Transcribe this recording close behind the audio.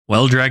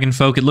Well, Dragon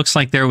Folk, it looks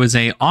like there was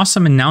an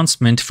awesome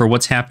announcement for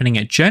what's happening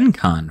at Gen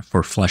Con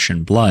for Flesh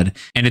and Blood,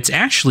 and it's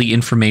actually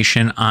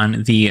information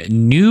on the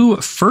new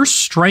First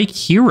Strike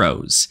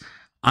heroes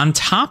on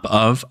top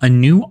of a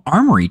new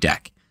Armory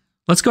deck.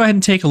 Let's go ahead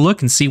and take a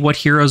look and see what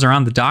heroes are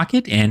on the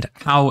docket and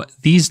how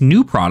these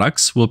new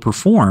products will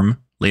perform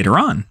later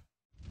on.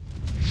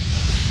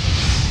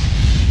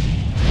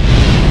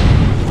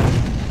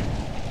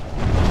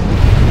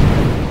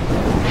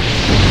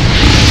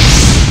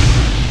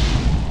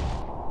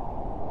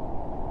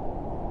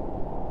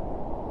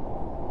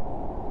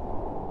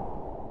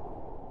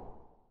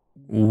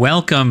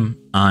 Welcome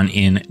on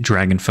in,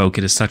 Dragon Folk.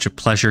 It is such a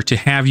pleasure to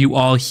have you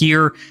all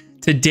here.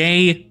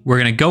 Today, we're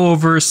going to go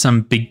over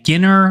some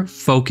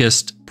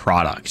beginner-focused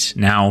product.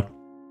 Now,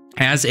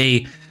 as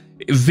a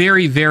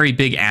very, very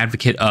big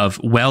advocate of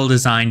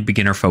well-designed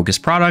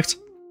beginner-focused product,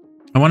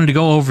 I wanted to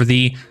go over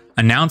the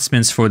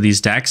announcements for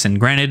these decks. And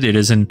granted, it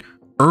is an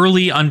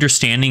early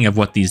understanding of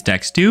what these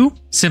decks do,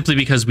 simply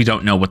because we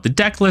don't know what the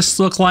deck lists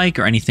look like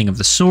or anything of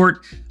the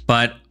sort.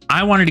 But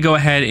I wanted to go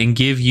ahead and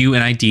give you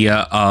an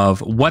idea of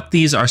what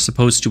these are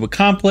supposed to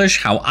accomplish,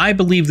 how I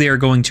believe they are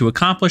going to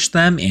accomplish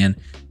them, and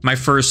my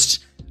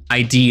first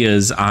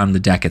ideas on the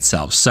deck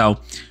itself. So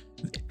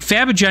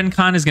FaB at Gen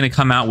Con is going to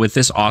come out with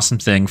this awesome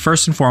thing.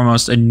 First and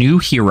foremost, a new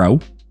hero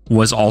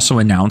was also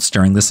announced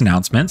during this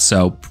announcement,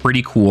 so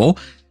pretty cool.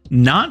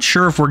 Not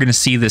sure if we're going to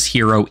see this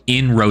hero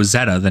in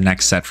Rosetta, the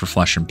next set for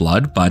Flesh and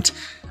Blood, but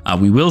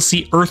we will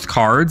see Earth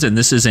cards, and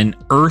this is an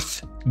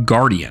Earth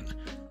Guardian.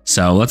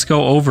 So let's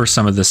go over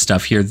some of this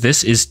stuff here.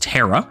 This is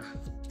Terra.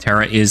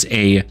 Terra is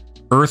a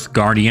Earth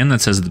Guardian that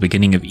says at the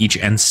beginning of each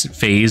end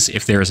phase,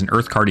 if there is an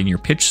Earth card in your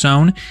pitch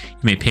zone, you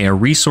may pay a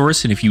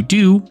resource, and if you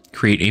do,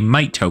 create a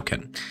Might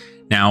token.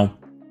 Now,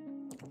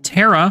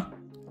 Terra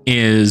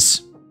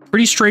is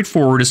pretty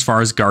straightforward as far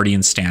as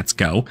Guardian stats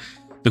go.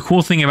 The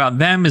cool thing about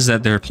them is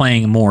that they're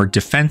playing more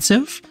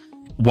defensive,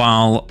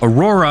 while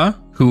Aurora,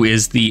 who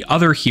is the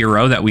other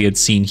hero that we had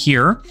seen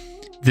here,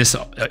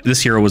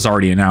 this hero was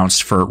already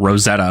announced for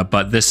Rosetta,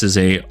 but this is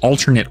a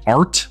alternate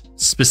art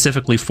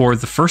specifically for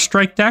the First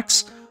Strike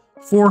decks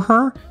for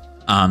her.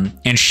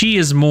 And she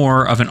is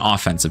more of an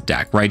offensive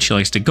deck, right? She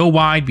likes to go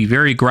wide, be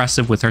very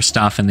aggressive with her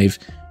stuff, and they've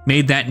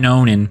made that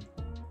known in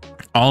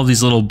all of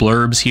these little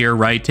blurbs here,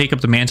 right? Take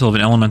up the mantle of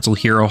an elemental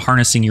hero,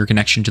 harnessing your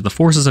connection to the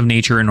forces of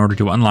nature in order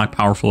to unlock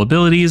powerful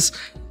abilities.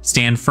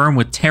 Stand firm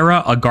with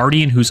Terra, a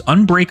guardian whose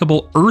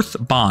unbreakable Earth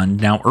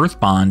Bond, now Earth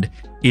Bond,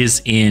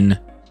 is in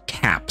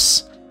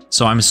caps.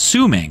 So I'm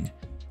assuming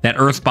that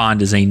Earth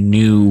Bond is a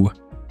new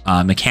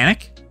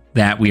mechanic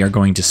that we are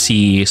going to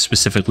see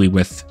specifically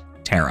with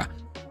Terra.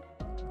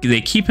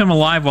 They keep him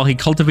alive while he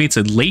cultivates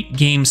a late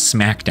game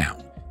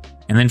smackdown,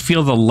 and then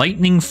feel the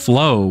lightning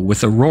flow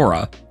with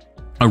Aurora,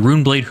 a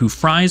runeblade who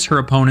fries her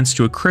opponents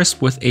to a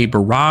crisp with a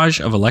barrage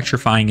of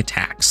electrifying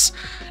attacks.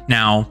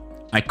 Now,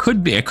 I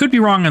could be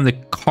wrong on the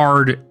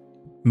card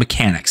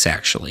mechanics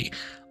actually.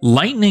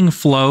 Lightning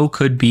Flow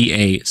could be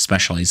a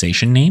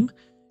specialization name,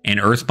 and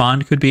Earth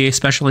Bond could be a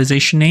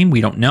specialization name.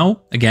 We don't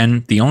know.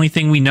 Again, the only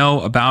thing we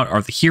know about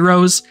are the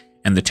heroes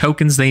and the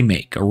tokens they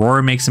make.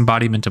 Aurora makes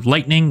Embodiment of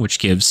Lightning, which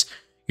gives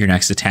your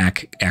next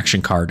attack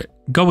action card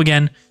Go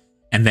Again.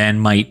 And then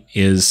Might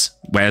is,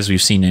 as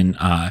we've seen in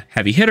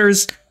heavy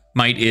hitters,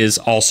 Might is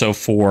also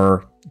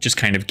for just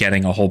kind of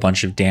getting a whole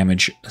bunch of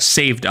damage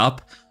saved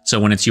up. So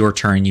when it's your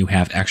turn, you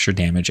have extra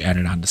damage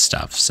added onto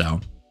stuff. So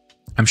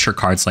I'm sure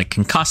cards like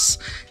Concuss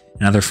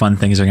and other fun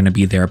things are going to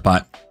be there,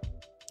 but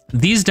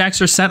these decks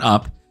are set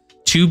up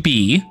to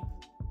be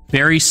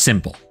very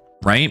simple,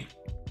 right?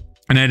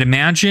 And I'd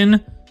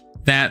imagine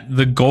that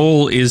the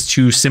goal is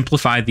to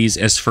simplify these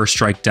as First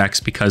Strike decks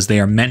because they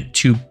are meant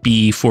to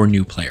be for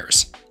new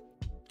players.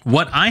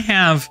 What I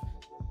have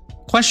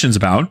questions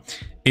about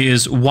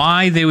is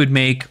why they would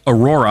make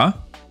Aurora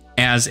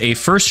as a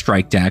First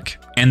Strike deck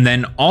and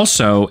then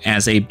also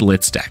as a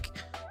Blitz deck.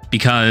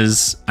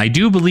 Because I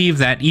do believe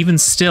that even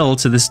still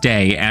to this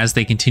day, as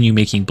they continue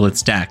making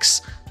Blitz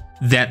decks,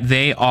 that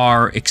they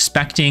are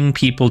expecting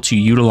people to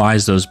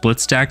utilize those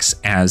Blitz decks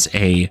as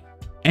a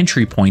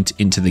entry point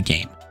into the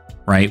game,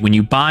 right? When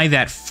you buy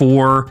that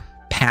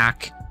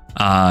 4-pack,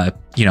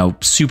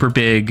 super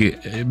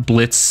big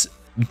Blitz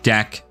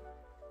deck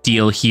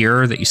deal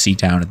here that you see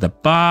down at the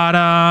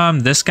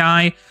bottom, this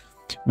guy,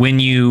 when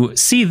you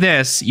see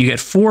this, you get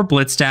 4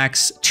 Blitz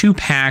decks, 2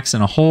 packs,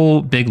 and a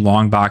whole big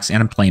long box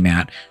and a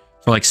playmat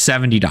for like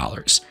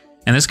 $70.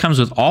 And this comes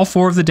with all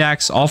 4 of the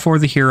decks, all 4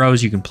 of the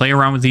heroes. You can play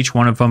around with each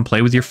one of them,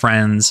 play with your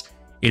friends.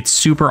 It's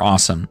super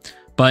awesome.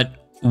 But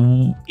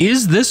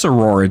is this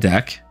Aurora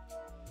deck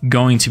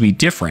going to be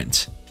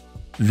different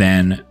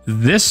than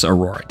this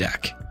Aurora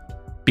deck?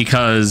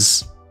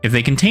 Because if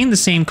they contain the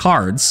same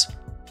cards,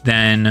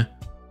 then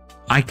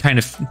it's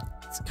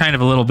kind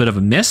of a little bit of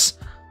a miss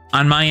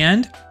on my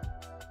end.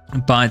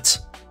 But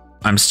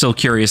I'm still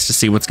curious to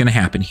see what's going to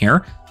happen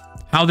here.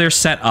 How they're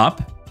set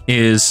up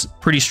is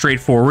pretty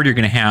straightforward. You're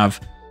going to have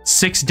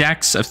 6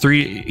 decks of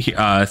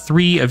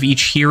 3 of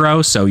each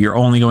hero, so you're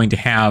only going to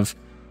have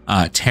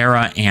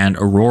Terra and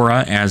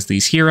Aurora as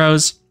these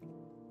heroes.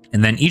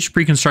 And then each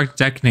pre-constructed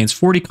deck contains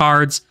 40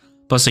 cards,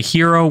 plus a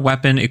hero,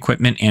 weapon,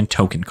 equipment, and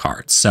token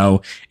cards.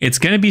 So it's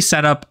going to be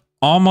set up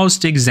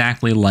almost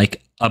exactly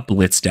like a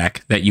blitz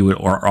deck that you would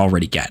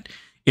already get.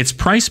 Its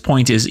price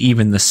point is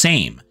even the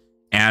same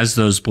as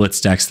those blitz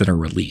decks that are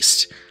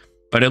released.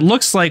 But it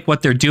looks like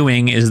what they're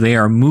doing is they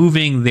are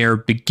moving their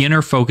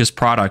beginner-focused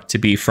product to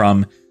be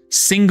from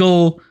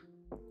single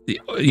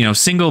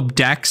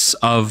decks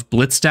of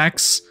blitz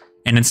decks.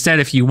 And instead,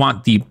 if you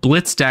want the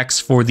blitz decks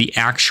for the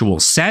actual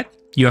set,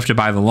 you have to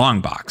buy the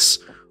long box.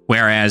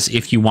 Whereas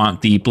if you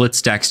want the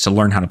blitz decks to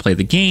learn how to play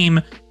the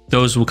game,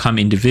 those will come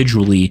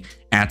individually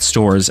at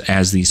stores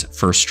as these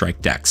first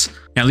strike decks.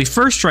 Now, the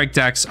first strike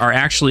decks are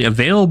actually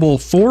available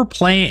for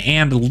play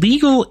and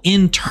legal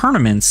in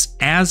tournaments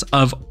as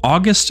of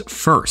August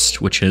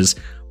 1st, which is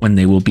when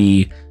they will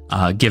be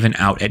given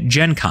out at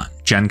Gen Con.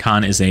 Gen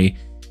Con is a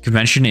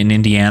convention in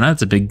Indiana.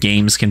 It's a big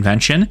games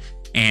convention,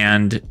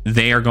 and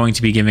they are going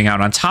to be giving out,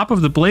 on top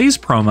of the Blaze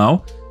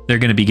promo, they're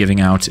going to be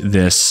giving out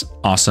this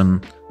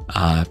awesome,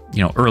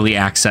 early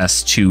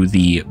access to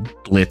the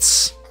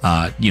Blitz,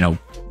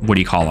 what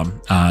do you call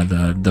them?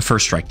 The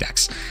first strike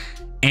decks.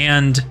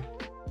 And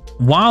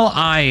while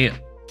I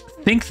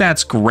think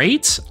that's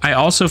great, I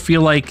also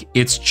feel like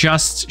it's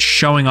just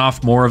showing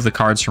off more of the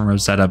cards from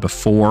Rosetta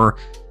before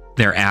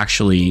they're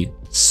actually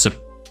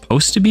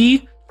supposed to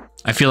be.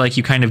 I feel like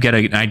you kind of get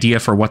an idea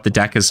for what the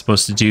deck is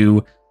supposed to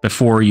do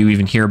before you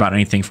even hear about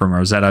anything from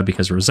Rosetta,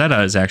 because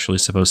Rosetta is actually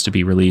supposed to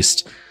be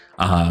released.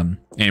 And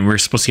we're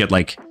supposed to get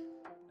like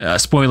a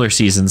spoiler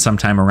season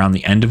sometime around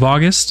the end of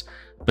August.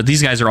 But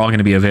these guys are all going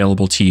to be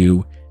available to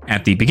you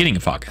at the beginning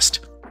of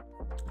August.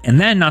 And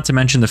then, not to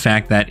mention the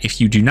fact that if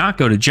you do not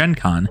go to Gen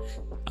Con,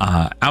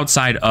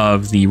 outside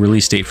of the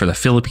release date for the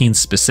Philippines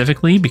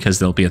specifically, because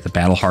they'll be at the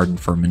Battle Hardened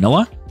for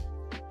Manila,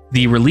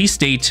 the release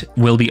date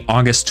will be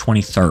August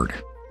 23rd.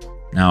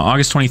 Now,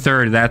 August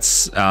 23rd,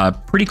 that's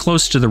pretty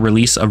close to the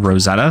release of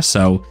Rosetta,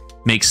 so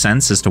makes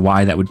sense as to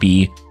why that would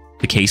be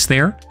the case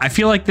there. I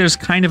feel like there's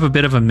kind of a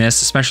bit of a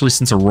miss, especially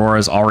since Aurora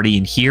is already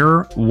in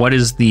here. What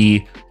is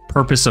the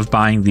purpose of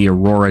buying the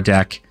Aurora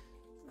deck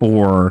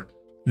for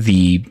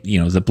the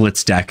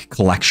Blitz deck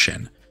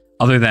collection,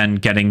 other than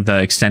getting the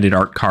extended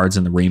art cards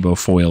and the rainbow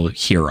foil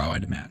hero,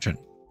 I'd imagine.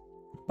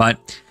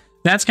 But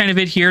that's kind of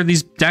it here.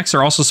 These decks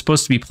are also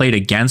supposed to be played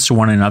against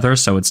one another,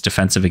 so it's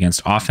defensive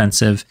against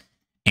offensive.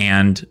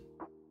 And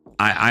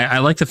I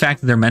like the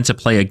fact that they're meant to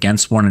play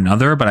against one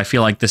another, but I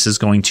feel like this is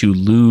going to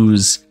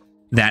lose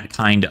that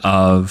kind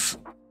of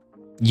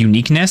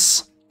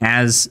uniqueness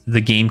as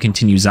the game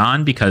continues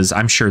on, because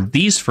I'm sure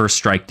these first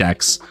strike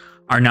decks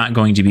are not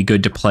going to be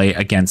good to play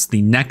against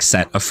the next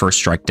set of first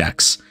strike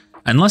decks,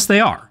 unless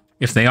they are.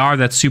 If they are,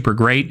 that's super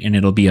great, and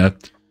it'll be a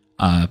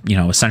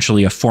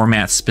essentially a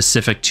format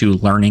specific to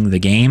learning the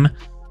game.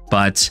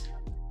 But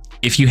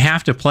if you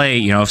have to play,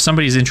 if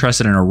somebody's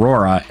interested in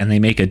Aurora and they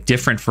make a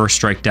different first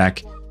strike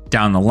deck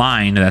down the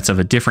line that's of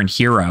a different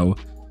hero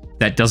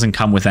that doesn't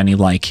come with any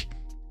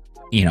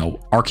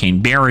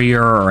Arcane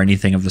Barrier or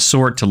anything of the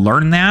sort to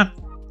learn that,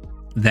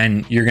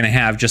 then you're going to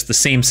have just the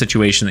same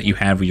situation that you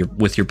have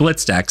with your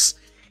Blitz decks,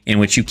 in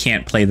which you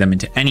can't play them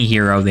into any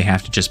hero. They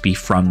have to just be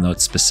from the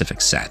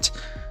specific set.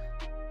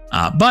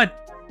 But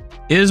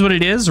it is what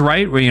it is,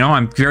 right?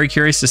 I'm very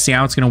curious to see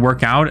how it's going to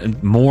work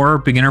out. More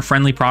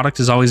beginner-friendly product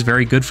is always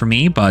very good for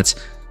me, but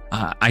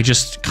I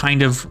just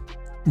kind of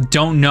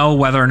don't know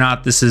whether or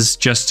not this is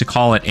just to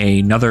call it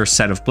another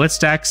set of Blitz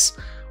decks,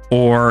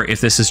 or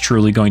if this is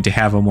truly going to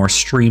have a more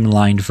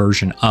streamlined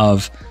version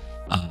of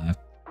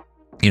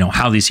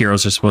how these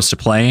heroes are supposed to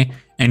play,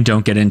 and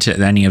don't get into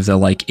any of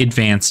the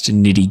advanced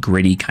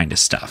nitty-gritty kind of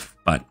stuff.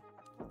 But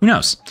who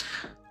knows?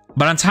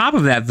 But on top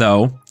of that,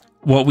 though,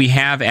 what we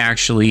have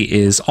actually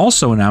is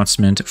also an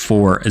announcement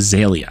for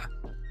Azalea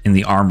in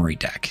the Armory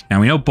deck.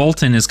 Now, we know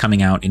Bolton is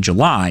coming out in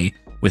July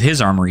with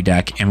his Armory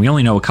deck, and we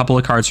only know a couple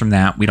of cards from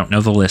that. We don't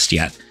know the list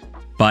yet.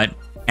 But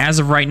as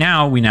of right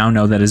now, we now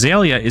know that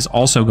Azalea is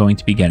also going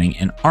to be getting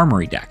an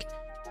Armory deck.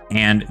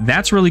 And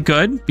that's really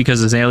good,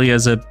 because Azalea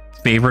is a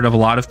favorite of a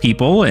lot of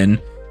people, and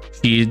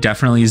she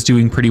definitely is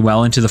doing pretty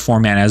well into the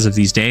format as of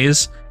these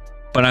days.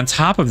 But on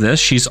top of this,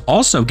 she's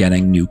also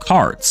getting new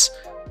cards.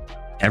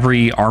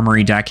 Every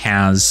Armory deck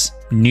has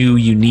new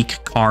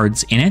unique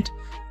cards in it,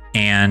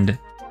 and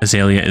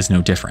Azalea is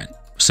no different.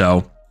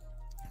 So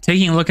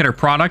taking a look at her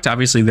product,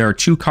 obviously there are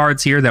two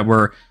cards here that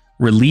were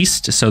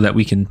released so that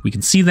we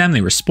can see them.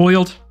 They were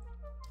spoiled,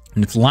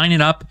 and it's Line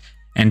It Up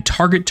and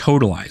Target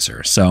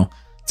Totalizer. So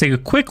take a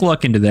quick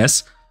look into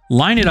this.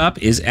 Line It Up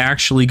is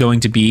actually going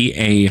to be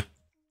a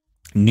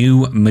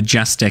new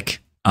majestic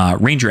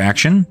ranger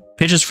action.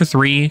 Pitches for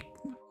 3.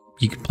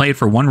 You can play it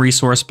for 1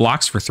 resource,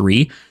 blocks for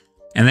 3.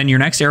 And then your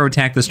next arrow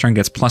attack this turn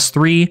gets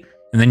 +3.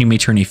 And then you may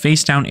turn a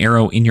face down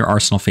arrow in your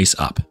arsenal face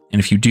up. And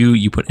if you do,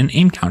 you put an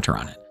aim counter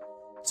on it.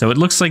 So it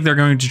looks like they're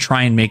going to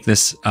try and make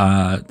this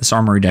this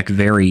Armory deck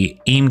very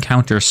aim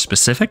counter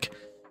specific,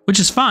 which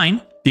is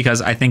fine,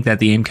 because I think that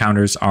the aim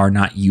counters are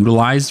not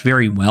utilized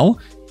very well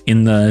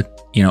in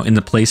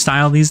the play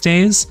style these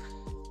days.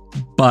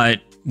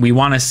 But we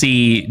want to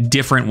see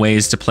different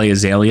ways to play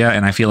Azalea,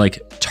 and I feel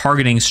like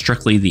targeting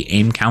strictly the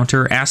aim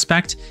counter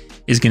aspect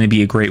is going to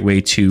be a great way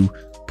to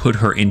put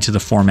her into the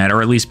format,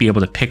 or at least be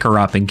able to pick her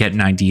up and get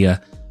an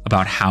idea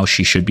about how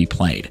she should be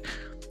played.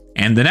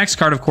 And the next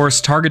card, of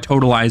course, Target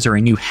Totalizer,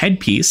 a new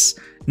headpiece.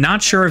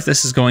 Not sure if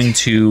this is going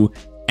to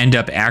end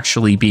up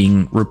actually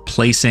being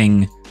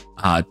replacing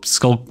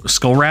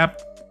skull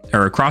wrap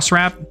or cross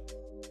wrap,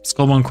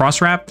 skullbone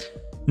cross wrap.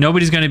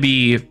 Nobody's going to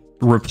be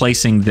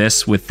replacing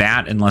this with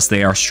that unless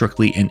they are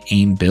strictly an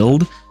aim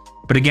build.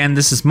 But again,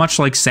 this is much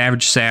like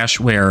Savage Sash,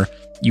 where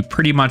you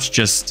pretty much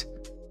just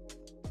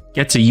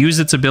get to use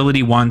its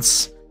ability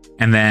once,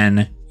 and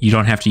then you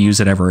don't have to use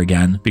it ever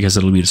again because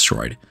it'll be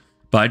destroyed.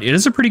 But it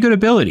is a pretty good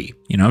ability.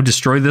 You know,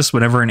 destroy this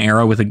whenever an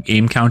arrow with an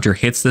aim counter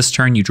hits this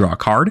turn, you draw a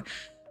card.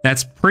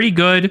 That's pretty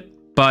good,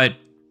 but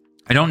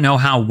I don't know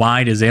how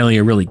wide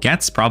Azalea really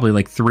gets. Probably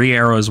like 3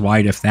 arrows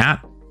wide, if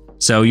that.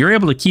 So you're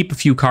able to keep a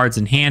few cards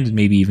in hand and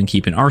maybe even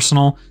keep an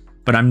arsenal,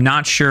 but I'm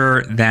not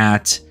sure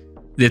that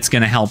it's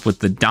going to help with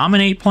the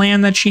dominate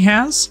plan that she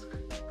has.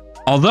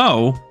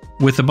 Although,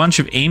 with a bunch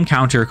of aim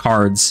counter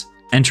cards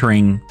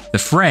entering the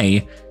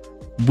fray,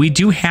 we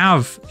do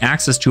have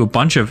access to a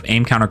bunch of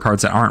aim counter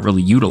cards that aren't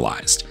really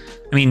utilized.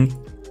 I mean,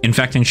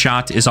 Infecting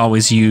Shot is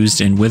always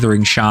used, and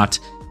Withering Shot.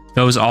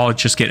 Those all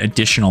just get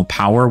additional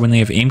power when they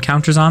have aim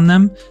counters on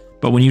them.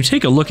 But when you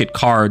take a look at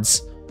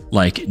cards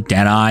like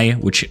Deadeye,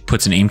 which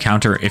puts an aim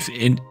counter, if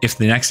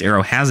the next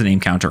arrow has an aim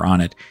counter on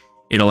it,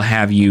 it'll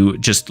have you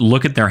just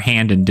look at their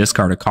hand and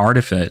discard a card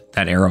if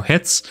that arrow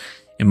hits.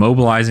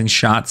 Immobilizing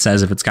Shot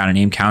says if it's got an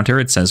aim counter,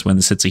 it says when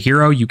this hits a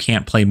hero, you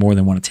can't play more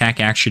than 1 attack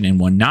action and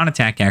 1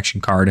 non-attack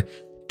action card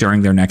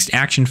during their next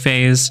action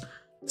phase.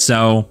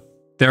 So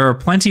there are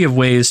plenty of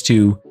ways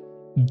to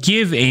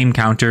give aim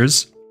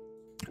counters,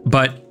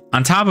 but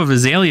on top of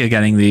Azalea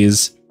getting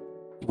these,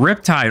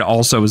 Riptide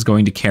also is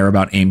going to care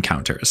about aim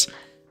counters,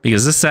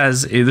 because this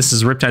says this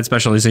is Riptide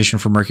specialization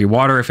for Murky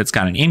Water. If it's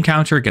got an aim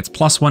counter, it gets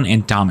 +1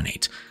 and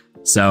dominate.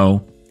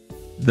 So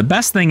the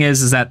best thing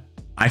is that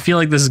I feel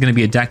like this is going to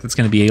be a deck that's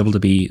going to be able to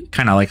be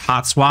kind of like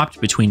hot swapped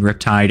between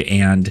Riptide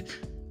and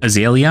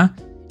Azalea.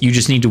 You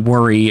just need to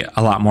worry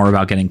a lot more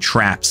about getting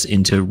traps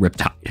into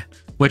Riptide,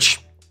 which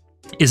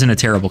isn't a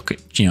terrible,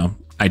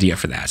 idea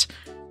for that.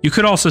 You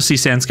could also see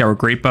Sandscour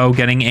Greatbow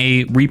getting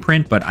a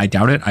reprint, but I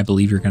doubt it. I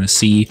believe you're going to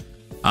see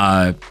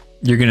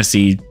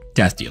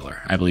Death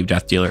Dealer. I believe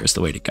Death Dealer is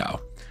the way to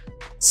go.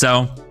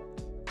 So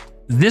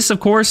this, of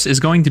course, is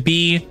going to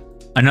be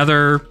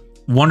another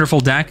wonderful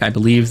deck. I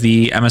believe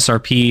the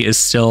MSRP is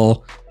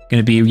still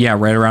going to be,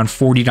 right around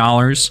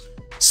 $40.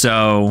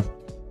 So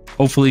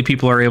hopefully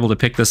people are able to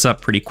pick this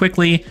up pretty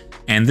quickly.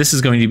 And this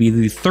is going to be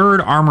the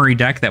 3rd Armory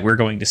deck that we're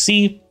going to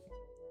see.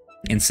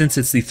 And since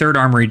it's the 3rd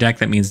Armory deck,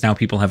 that means now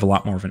people have a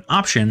lot more of an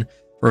option,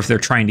 or if they're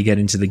trying to get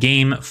into the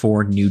game,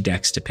 for new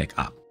decks to pick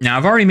up. Now,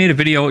 I've already made a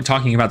video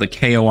talking about the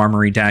KO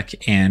Armory deck,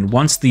 and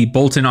once the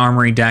Bolton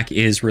Armory deck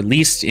is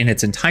released in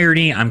its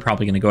entirety, I'm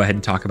probably going to go ahead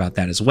and talk about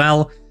that as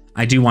well.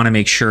 I do want to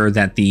make sure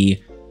that the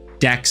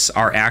decks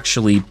are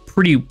actually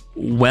pretty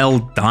well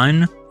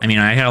done. I mean,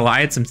 I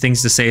had some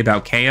things to say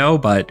about KO,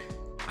 but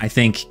I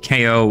think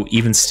KO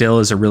even still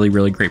is a really,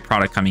 really great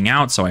product coming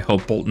out, so I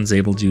hope Bolton's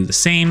able to do the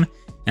same,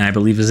 and I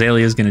believe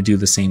Azalea is going to do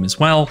the same as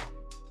well.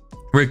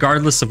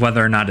 Regardless of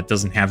whether or not it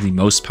doesn't have the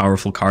most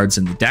powerful cards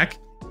in the deck,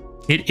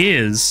 it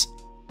is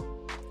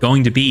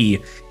going to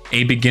be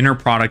a beginner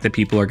product that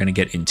people are going to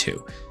get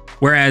into.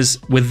 Whereas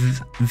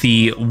with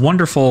the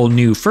wonderful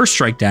new First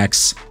Strike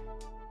decks,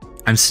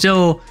 I'm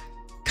still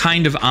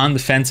kind of on the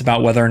fence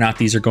about whether or not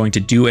these are going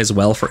to do as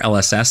well for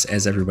LSS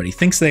as everybody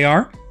thinks they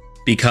are,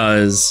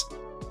 because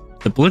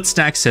the Blitz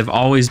decks have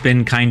always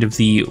been kind of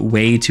the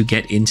way to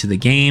get into the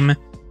game,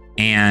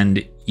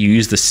 and you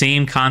use the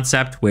same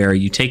concept where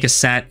you take a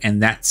set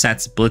and that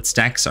set's Blitz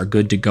decks are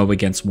good to go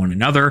against one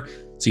another.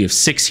 So you have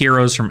 6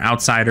 heroes from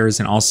Outsiders,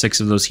 and all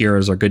 6 of those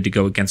heroes are good to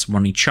go against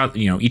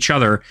each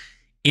other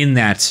in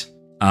that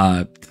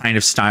kind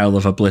of style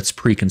of a Blitz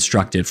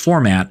pre-constructed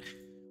format.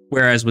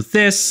 Whereas with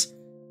this,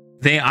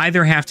 they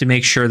either have to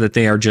make sure that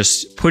they are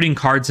just putting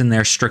cards in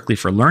there strictly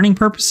for learning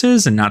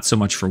purposes and not so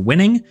much for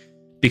winning,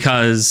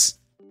 because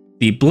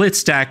the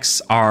Blitz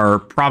decks are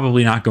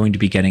probably not going to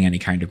be getting any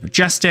kind of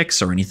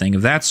Majestics or anything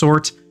of that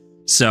sort.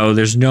 So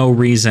there's no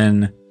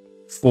reason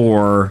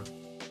for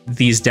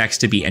these decks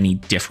to be any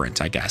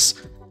different, I guess.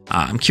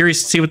 I'm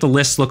curious to see what the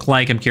lists look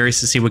like. I'm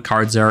curious to see what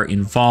cards are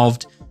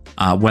involved,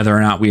 whether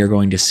or not we are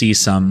going to see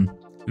some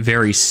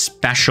very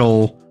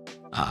special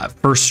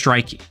First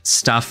Strike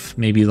stuff,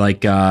 maybe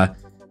like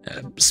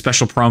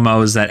special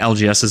promos that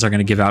LGSs are going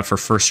to give out for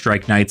First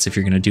Strike nights. If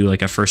you're going to do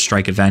like a First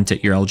Strike event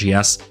at your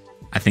LGS,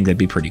 I think that'd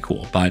be pretty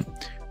cool.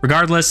 But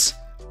regardless,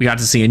 we got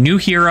to see a new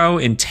hero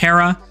in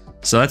Terra,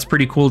 so that's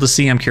pretty cool to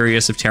see. I'm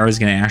curious if Terra is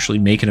going to actually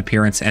make an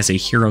appearance as a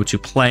hero to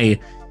play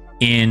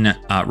in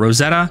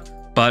Rosetta.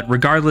 But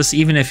regardless,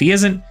 even if he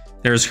isn't,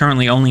 there's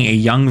currently only a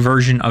young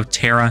version of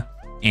Terra,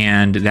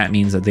 and that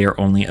means that they are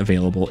only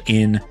available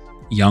in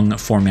young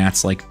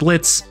formats like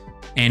Blitz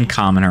and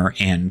Commoner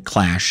and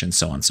Clash and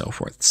so on and so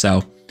forth.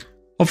 So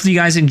Hopefully you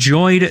guys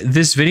enjoyed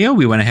this video.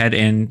 We went ahead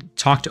and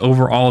talked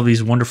over all of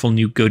these wonderful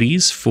new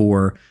goodies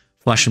for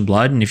Flesh and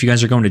Blood. And if you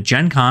guys are going to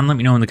Gen Con, let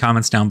me know in the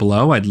comments down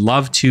below. I'd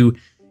love to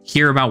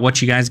hear about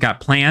what you guys got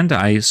planned.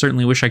 I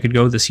certainly wish I could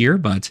go this year,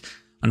 but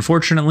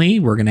unfortunately,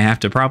 we're going to have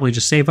to probably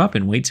just save up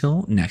and wait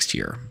till next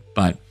year.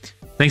 But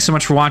thanks so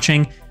much for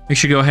watching. Make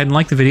sure you go ahead and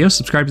like the video,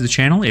 subscribe to the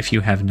channel if you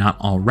have not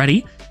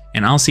already,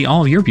 and I'll see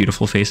all of your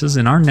beautiful faces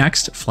in our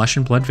next Flesh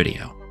and Blood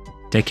video.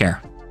 Take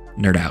care.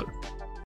 Nerd out.